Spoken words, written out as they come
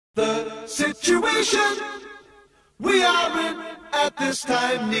situation we are in at this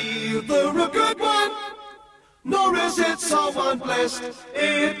time, neither a good one, nor is it so unblessed.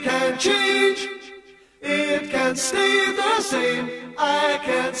 It can change, it can stay the same. I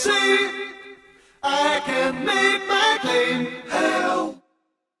can say, I can make my claim. Hell,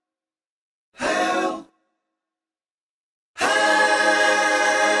 hell, hell.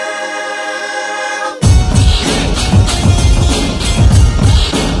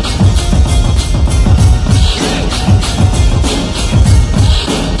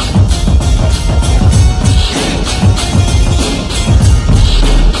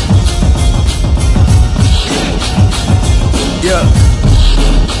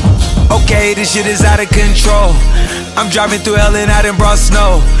 Okay, this shit is out of control. I'm driving through hell and I done brought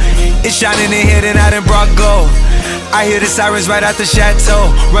snow. It's shining in here and I done brought gold. I hear the sirens right out the chateau.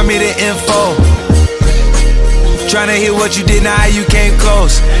 Run me the info. Tryna hear what you did, now how you came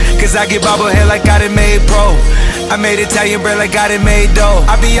close. Cause I get bobblehead like I done made pro. I made Italian bread like I done made dough.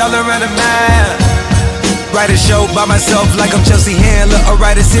 I be all around the map. Write a show by myself like I'm Chelsea Handler. Or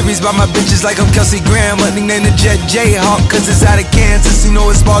write a series by my bitches like I'm Kelsey Grammar. Nickname the jet Jayhawk cause it's out of Kansas. You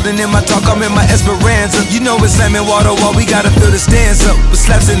know it's Spaldin in my talk, I'm in my esperanza. You know it's slammin water while we gotta fill the stanza with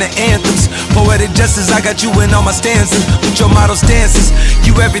slaps in the anthems. Poetic justice, I got you in all my stanzas with your model stances.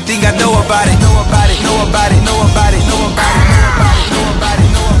 You everything I know about it. Know about it, know about it, know about it, know about it, know about it, know about it,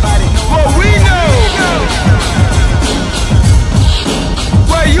 know about it, know about it. What we know,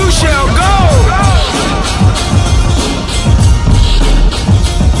 where you shall go.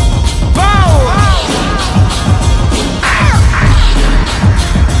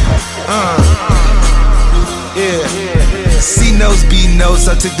 C-notes, B-notes,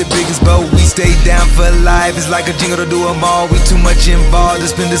 I took the biggest boat. We stayed down for life. It's like a jingle to do them all. We too much involved to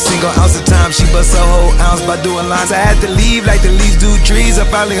spend a single ounce of time. She bust a whole ounce by doing lines. I had to leave like the leaves do trees. I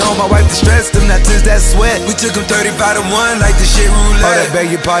finally home, my wife distressed them, not since that sweat. We took them 35 to 1 like the shit roulette. Oh, that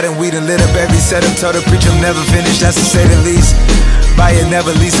beg your pardon, we done lit up every setup. Told the preacher I'm never finished, that's to say the least. Buy it,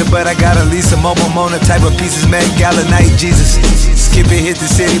 never lease it, but I got a lease. A Mona type of pieces, Met Gala night, Jesus. Skip it, hit the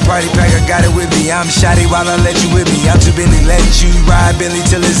city, party pack, I got it with me. I'm shoddy while I let you with me. I'm too busy, let you ride Bentley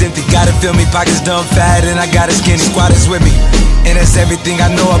till it's empty. Gotta fill me, pockets dumb fat, and I got a skinny. Squad is with me, and that's everything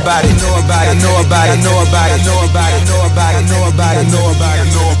I know about it. Know about it, know about it, know about it, know about it, know about it, know about it, know about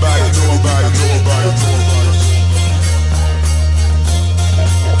it, know about it, know about it, know about it, know about it.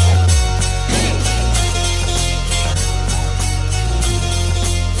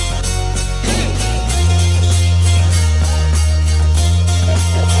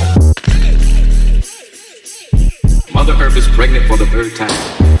 Mother Earth is pregnant for the third time,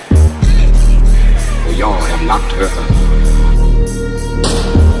 for y'all have knocked her up.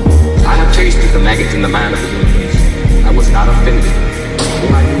 I have tasted the maggots in the mind of the universe. I was not offended,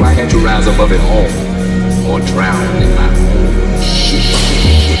 for I knew I had to rise above it all, or drown in my own shit.